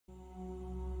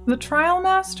The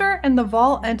Trialmaster and the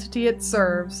Vaal entity it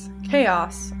serves,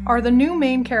 Chaos, are the new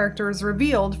main characters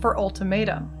revealed for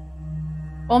Ultimatum.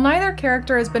 While neither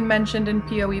character has been mentioned in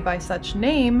PoE by such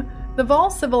name, the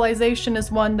Vaal civilization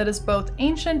is one that is both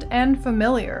ancient and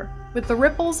familiar, with the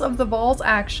ripples of the Vaal's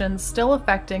actions still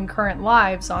affecting current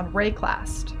lives on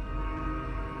Rayclast.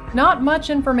 Not much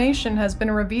information has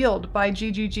been revealed by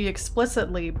GGG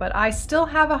explicitly, but I still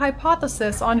have a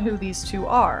hypothesis on who these two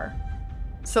are.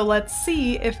 So let's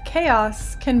see if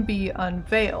Chaos can be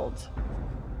unveiled.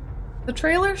 The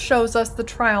trailer shows us the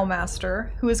Trialmaster,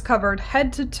 who is covered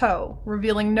head to toe,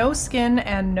 revealing no skin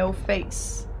and no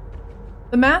face.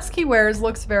 The mask he wears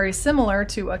looks very similar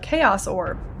to a Chaos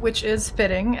Orb, which is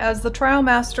fitting as the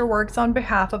Trialmaster works on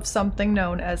behalf of something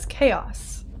known as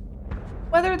Chaos.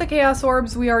 Whether the Chaos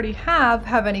Orbs we already have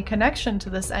any connection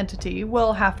to this entity,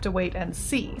 we'll have to wait and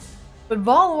see. But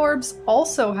Vaal orbs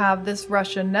also have this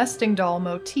Russian nesting doll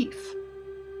motif.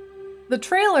 The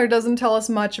trailer doesn't tell us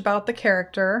much about the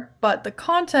character, but the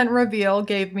content reveal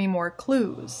gave me more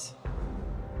clues.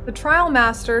 The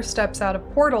Trialmaster steps out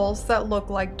of portals that look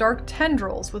like dark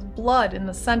tendrils with blood in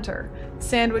the center,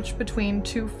 sandwiched between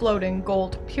two floating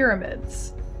gold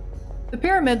pyramids. The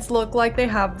pyramids look like they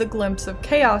have the glimpse of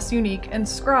chaos unique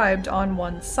inscribed on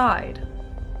one side.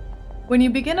 When you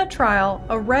begin a trial,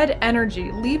 a red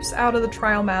energy leaps out of the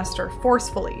Trialmaster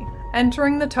forcefully,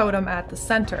 entering the totem at the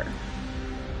center.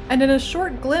 And in a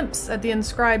short glimpse at the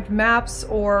inscribed maps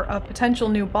or a potential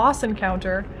new boss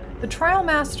encounter, the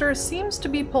Trialmaster seems to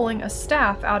be pulling a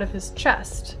staff out of his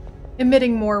chest,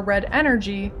 emitting more red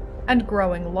energy and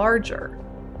growing larger.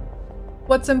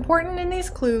 What's important in these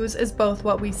clues is both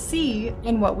what we see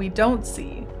and what we don't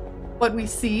see. What we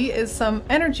see is some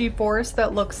energy force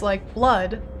that looks like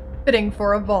blood, fitting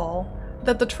for a Vaal,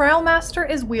 that the Trialmaster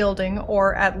is wielding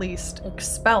or at least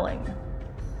expelling.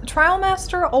 The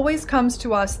Trialmaster always comes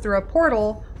to us through a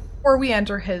portal or we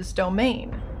enter his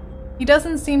domain. He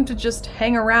doesn't seem to just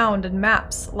hang around in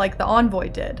maps like the Envoy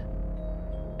did.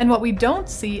 And what we don't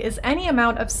see is any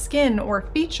amount of skin or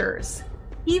features,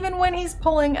 even when he's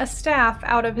pulling a staff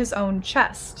out of his own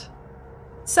chest.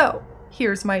 So,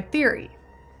 here's my theory.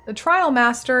 The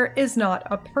Trialmaster is not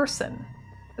a person.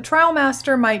 The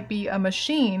Trialmaster might be a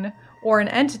machine or an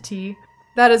entity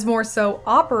that is more so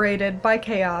operated by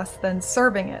Chaos than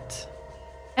serving it.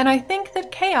 And I think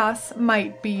that Chaos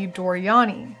might be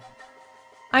Doriani.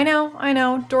 I know,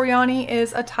 Doriani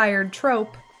is a tired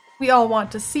trope. We all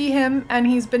want to see him, and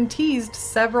he's been teased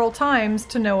several times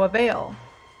to no avail.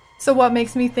 So what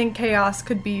makes me think Chaos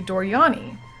could be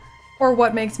Doriani? Or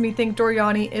what makes me think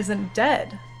Doriani isn't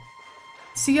dead?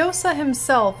 Siosa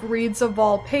himself reads a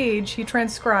Vaal page he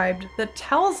transcribed that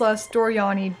tells us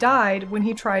Doriani died when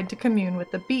he tried to commune with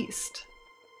the beast.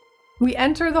 We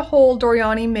enter the hole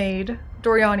Doriani made,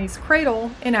 Doriani's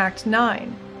cradle, in Act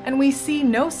 9, and we see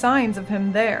no signs of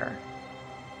him there.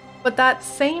 But that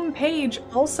same page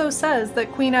also says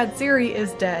that Queen Adziri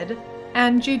is dead,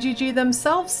 and GGG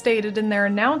themselves stated in their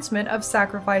announcement of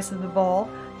Sacrifice of the Vaal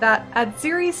that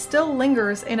Adziri still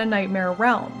lingers in a nightmare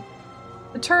realm.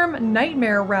 The term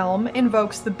Nightmare Realm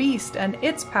invokes the beast and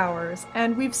its powers,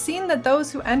 and we've seen that those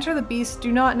who enter the beast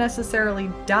do not necessarily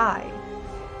die.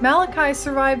 Malachi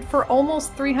survived for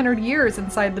almost 300 years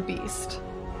inside the beast.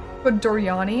 Could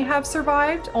Doriani have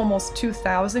survived almost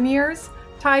 2,000 years,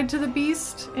 tied to the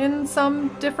beast in some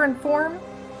different form?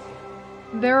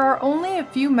 There are only a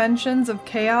few mentions of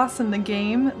chaos in the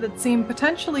game that seem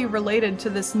potentially related to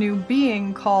this new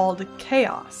being called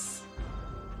Chaos.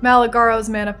 Malagaro's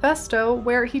manifesto,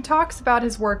 where he talks about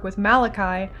his work with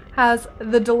Malachi, has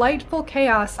the delightful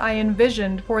chaos I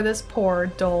envisioned for this poor,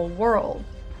 dull world.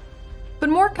 But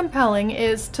more compelling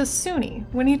is Tasuni,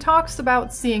 when he talks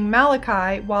about seeing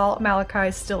Malachi while Malachi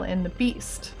is still in the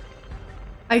beast.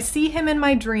 I see him in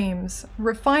my dreams,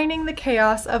 refining the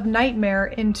chaos of nightmare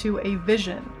into a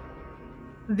vision.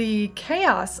 The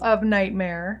chaos of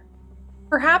nightmare?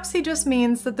 Perhaps he just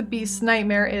means that the beast's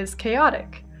nightmare is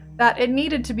chaotic, that it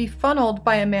needed to be funneled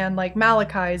by a man like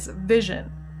Malachi's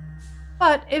vision.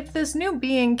 But if this new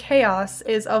being Chaos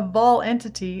is a Vaal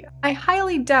entity, I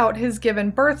highly doubt his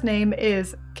given birth name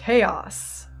is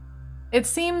Chaos. It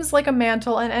seems like a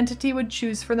mantle an entity would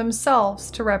choose for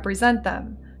themselves to represent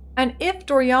them. And if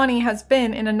Doriani has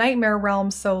been in a nightmare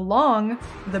realm so long,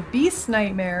 the Beast's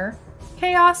nightmare,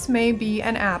 Chaos may be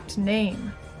an apt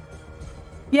name.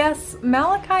 Yes,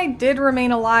 Malachi did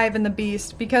remain alive in the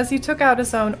beast because he took out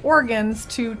his own organs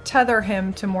to tether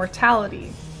him to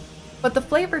mortality. But the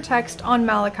flavor text on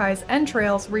Malachi's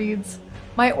entrails reads,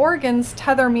 "My organs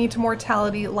tether me to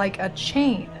mortality like a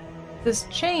chain. This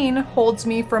chain holds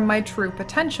me from my true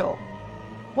potential."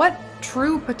 What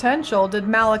true potential did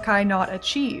Malachi not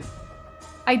achieve?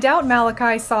 I doubt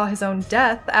Malachi saw his own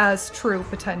death as true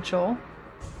potential.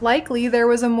 Likely there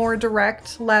was a more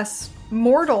direct, less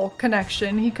mortal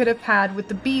connection he could have had with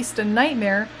the Beast and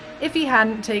Nightmare if he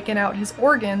hadn't taken out his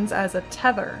organs as a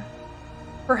tether.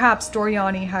 Perhaps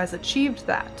Doriani has achieved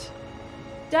that.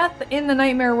 Death in the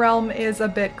Nightmare realm is a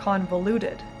bit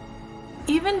convoluted.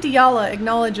 Even Diala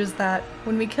acknowledges that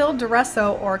when we kill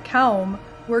Duresso or Kaum,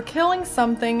 we're killing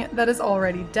something that is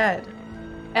already dead.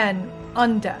 An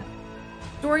undeath.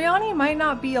 Doriani might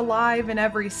not be alive in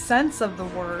every sense of the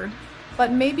word,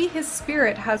 but maybe his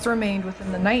spirit has remained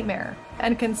within the Nightmare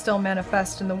and can still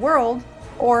manifest in the world,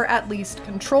 or at least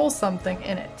control something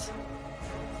in it.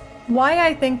 Why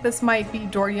I think this might be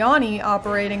Doriani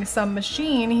operating some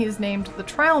machine he's named the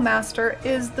Trialmaster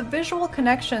is the visual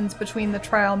connections between the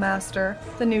Trialmaster,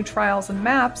 the new trials and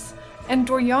maps, and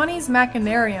Doriani's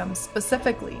Machinarium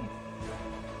specifically.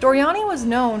 Doriani was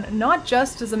known not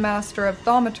just as a master of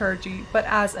thaumaturgy, but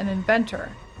as an inventor.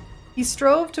 He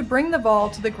strove to bring the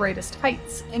Vaal to the greatest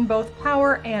heights, in both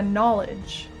power and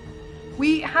knowledge.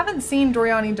 We haven't seen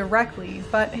Doriani directly,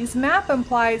 but his map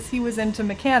implies he was into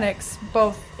mechanics,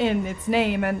 both in its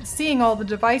name and seeing all the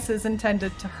devices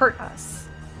intended to hurt us.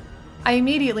 I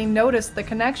immediately noticed the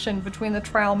connection between the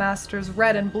Trialmaster's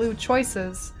red and blue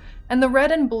choices, and the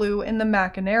red and blue in the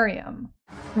Machinarium.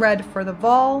 Red for the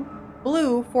Vaal,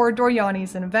 blue for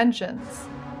Doriani's inventions.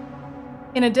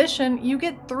 In addition, you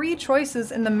get 3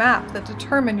 choices in the map that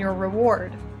determine your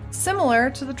reward, similar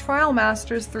to the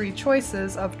Trialmaster's 3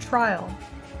 choices of trial.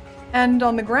 And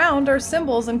on the ground are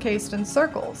symbols encased in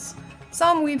circles.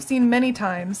 Some we've seen many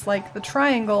times, like the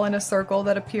triangle in a circle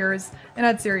that appears in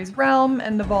Adziri's realm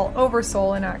and the Vaal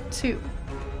Oversoul in Act 2.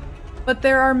 But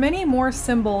there are many more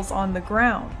symbols on the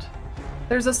ground.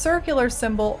 There's a circular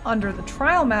symbol under the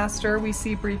Trialmaster we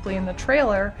see briefly in the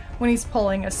trailer when he's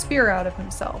pulling a spear out of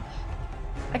himself.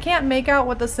 I can't make out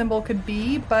what the symbol could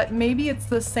be, but maybe it's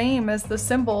the same as the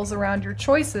symbols around your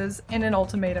choices in an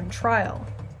Ultimatum trial.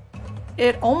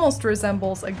 It almost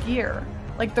resembles a gear,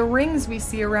 like the rings we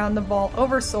see around the Vaal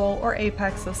Oversoul or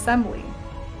Apex Assembly.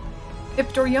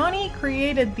 If Doriani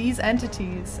created these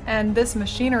entities and this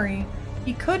machinery,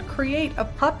 he could create a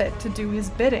puppet to do his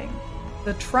bidding,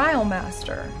 the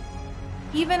Trialmaster.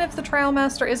 Even if the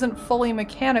Trialmaster isn't fully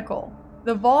mechanical,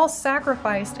 the Vaal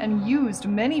sacrificed and used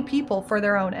many people for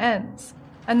their own ends,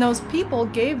 and those people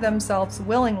gave themselves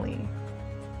willingly.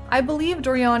 I believe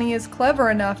Doriani is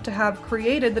clever enough to have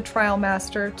created the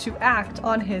Trialmaster to act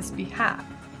on his behalf.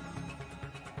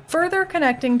 Further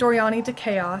connecting Doriani to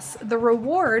Chaos, the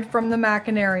reward from the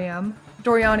Machinarium,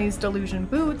 Doriani's Delusion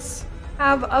boots,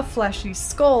 have a fleshy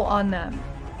skull on them,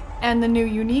 and the new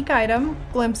unique item,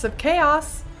 Glimpse of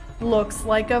Chaos, looks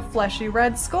like a fleshy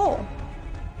red skull.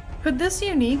 Could this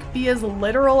unique be as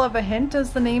literal of a hint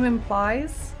as the name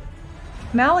implies?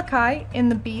 Malachi in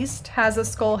the Beast has a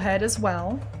skull head as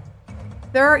well.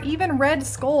 There are even red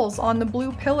skulls on the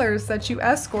blue pillars that you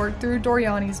escort through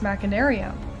Doriani's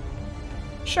Machinarium.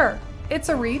 Sure, it's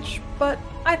a reach, but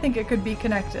I think it could be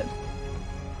connected.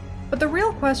 But the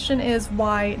real question is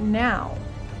why now?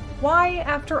 Why,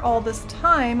 after all this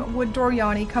time, would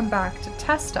Doriani come back to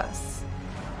test us?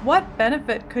 What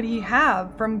benefit could he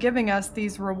have from giving us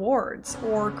these rewards,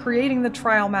 or creating the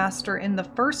Trialmaster in the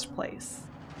first place?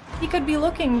 He could be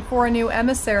looking for a new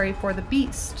emissary for the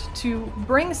Beast, to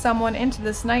bring someone into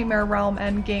this Nightmare realm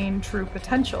and gain true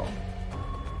potential.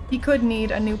 He could need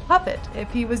a new puppet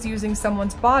if he was using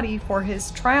someone's body for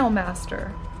his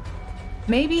Trialmaster.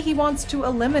 Maybe he wants to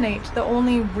eliminate the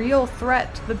only real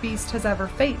threat the Beast has ever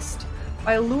faced,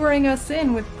 by luring us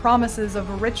in with promises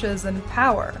of riches and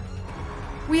power.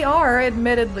 We are,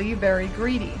 admittedly, very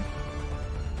greedy.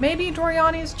 Maybe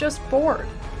Doriani's just bored.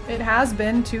 It has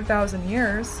been 2,000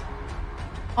 years.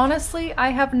 Honestly, I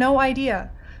have no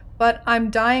idea, but I'm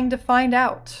dying to find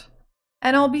out.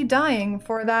 And I'll be dying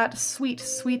for that sweet,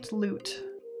 sweet loot.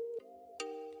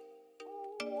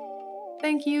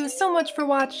 Thank you so much for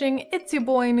watching. It's your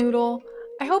boy Noodle.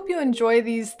 I hope you enjoy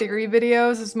these theory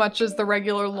videos as much as the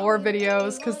regular lore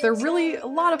videos, because they're really a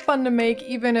lot of fun to make,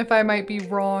 even if I might be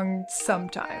wrong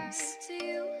sometimes.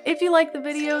 If you like the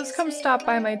videos, come stop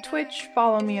by my Twitch,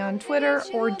 follow me on Twitter,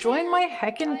 or join my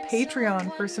heckin'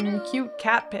 Patreon for some cute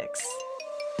cat pics.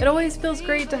 It always feels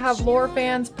great to have lore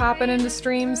fans popping into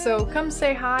stream, so come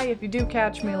say hi if you do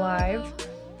catch me live.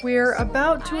 We're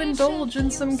about to indulge in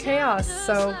some chaos,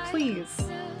 so please,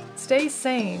 stay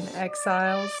sane,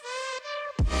 exiles.